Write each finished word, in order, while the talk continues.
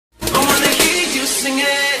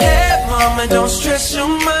mama, don't stress your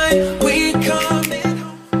mind. We coming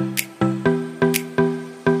home.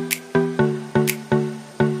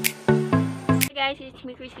 Hey guys, it's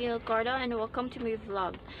me Christine Cordo and welcome to my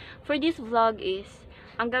vlog. For this vlog is,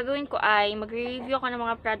 ang gagawin ko ay magre-review ako ng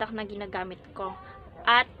mga product na ginagamit ko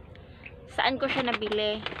at saan ko siya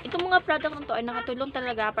nabili. Itong mga product na to ay nakatulong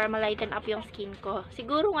talaga para ma-lighten up yung skin ko.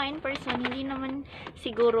 Siguro nga in person, hindi naman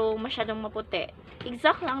siguro masyadong maputi.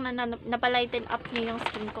 Exact lang na napalighten up niya yung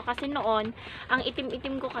skin ko. Kasi noon, ang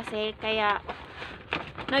itim-itim ko kasi, kaya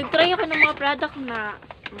nag-try ako ng mga product na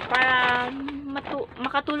para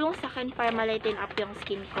makatulong sa akin para ma-lighten up yung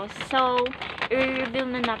skin ko. So, i-review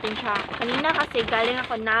na natin siya. Kanina kasi galing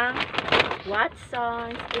ako ng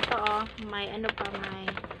Watsons. Ito may ano pa, may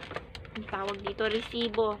tawag dito,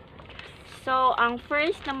 resibo. So, ang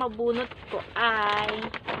first na mabunot ko ay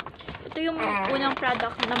ito yung unang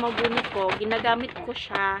product na mabunot ko. Ginagamit ko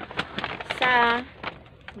siya sa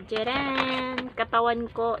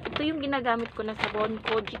katawan ko. Ito yung ginagamit ko na sabon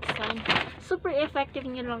ko, Jiksan. Super effective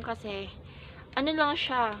nyo lang kasi ano lang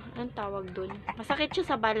siya, anong tawag dun? Masakit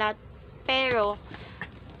siya sa balat, pero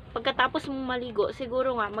pagkatapos mong maligo,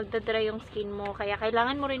 siguro nga magdadry yung skin mo, kaya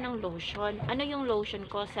kailangan mo rin ng lotion. Ano yung lotion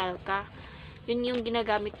ko? Selka. Yun yung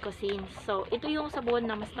ginagamit ko since. So, ito yung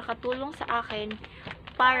sabon na mas nakatulong sa akin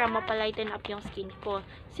para mapalighten up yung skin ko.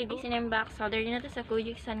 Sige, sinembak, solder na to sa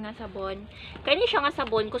Kujiksan nga sabon. Kaya siya nga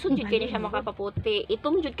sabon, kusog jud kaya siya makapaputi.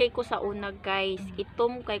 Itom jud kay ko sa una, guys.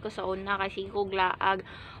 Itom kay ko sa una kasi ko glaag.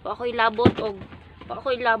 Wa ako'y labot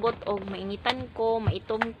og mainitan ko,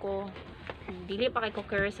 maitom ko. Dili pa kay ko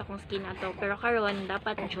care sa akong skin ato, pero karon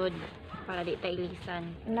dapat jud para di tay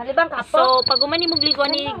ilisan. Nalibang ka po. So pag umani mo ligo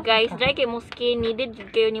ni guys, dry kay mo skin, needed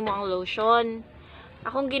kayo nimo ang lotion.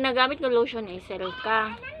 Akong ginagamit ng lotion ay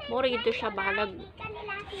Selka. Mura ito siya bahalag.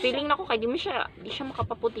 Feeling na ko kay di siya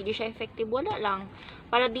makapaputi, di siya effective, wala lang.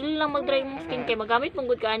 Para dili lang mag-dry mong skin kay magamit mong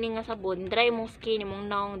good kaani nga sabon, dry mong skin, imong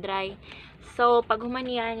naong dry. So pag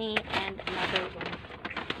humani ani and another one.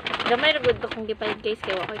 Gamay ra gud to kung gipalit guys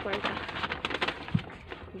kay wa koy kwarta.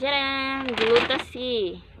 Jaran!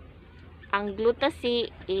 Glutasy. Ang glutasy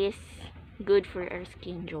is good for our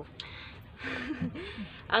skin, joke.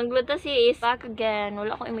 Ang glutasy is back again.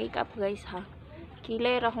 Wala akong i-makeup guys ha.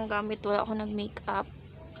 Kilay ra akong gamit. Wala akong nag-makeup.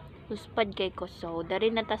 Uspad kay ko. So,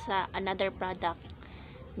 dari na ta sa another product.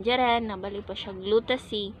 Jaran! Nabali pa siya.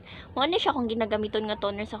 Glutasy. Muna siya kung ginagamiton nga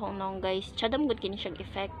toner sa akong naong guys. Chadam good kini siyang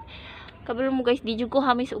effect. Kabalo mo guys, di jud ko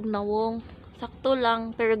hamis og nawong. Sakto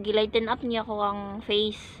lang, pero gilighten up niya ko ang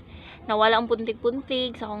face. Nawala ang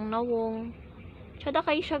puntik-puntik sa akong nawong. Tsada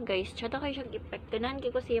kayo siya guys. Tsada kayo siya effect. Ganahan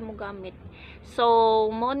kayo ko siya mo gamit. So,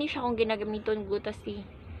 mo ni siya kung ginagamiton glutasy.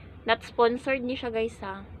 Not sponsored ni siya guys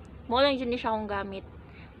ha. Mo lang ni siya akong gamit.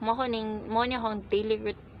 Mo ni akong daily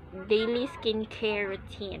skincare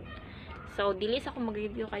routine. So, dili sa akong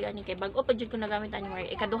mag-review kayo ani kay bago pa jud ko nagamit anywhere.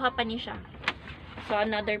 Ikaduha pa ni siya. So,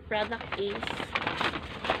 another product is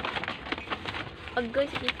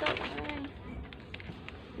guys, ito.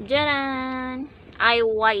 Jaran! Eye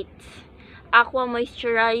White. Aqua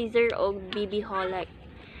Moisturizer o BB Holic.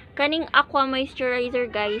 Kaning Aqua Moisturizer,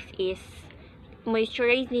 guys, is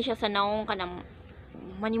moisturize ni siya sa naong kanang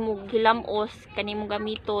manimog hilamos, kanimo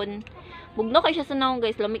gamiton. Bugno kay siya sa naong,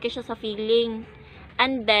 guys. Lami kay siya sa feeling.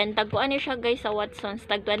 And then, tagpuan ni siya, guys, sa Watsons.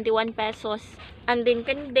 Tag 21 pesos. And then,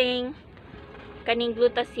 kaning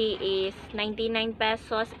glutasy is 99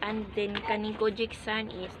 pesos and then kaning Kojiksan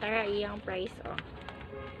is tara iyang price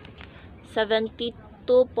 72.50.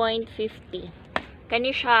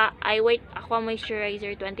 Kani siya eye white aqua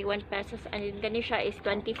moisturizer 21 pesos and then kani siya is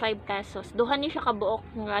 25 pesos. Duha ni siya kabuok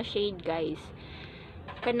nga shade guys.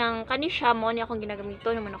 Kani siya mo ni akong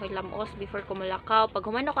ginagamiton naman ako lamos before ko malakaw. Pag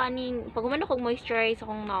humano ko moisturize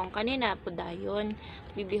akong naong kanina pudayon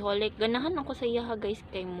bibiholic ganahan ako sa iya guys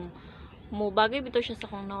kay mo bagay bito siya sa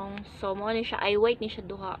kong nong. So mo ni siya eye white ni siya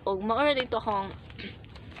duha og maura dito akong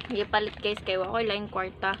gipalit guys kay wa ko laing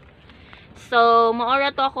kwarta. So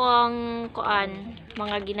maura to akong kuan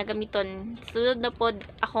mga ginagamiton. Sunod na pod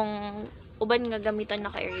akong uban nga gamiton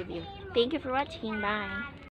na kay review. Thank you for watching. Bye.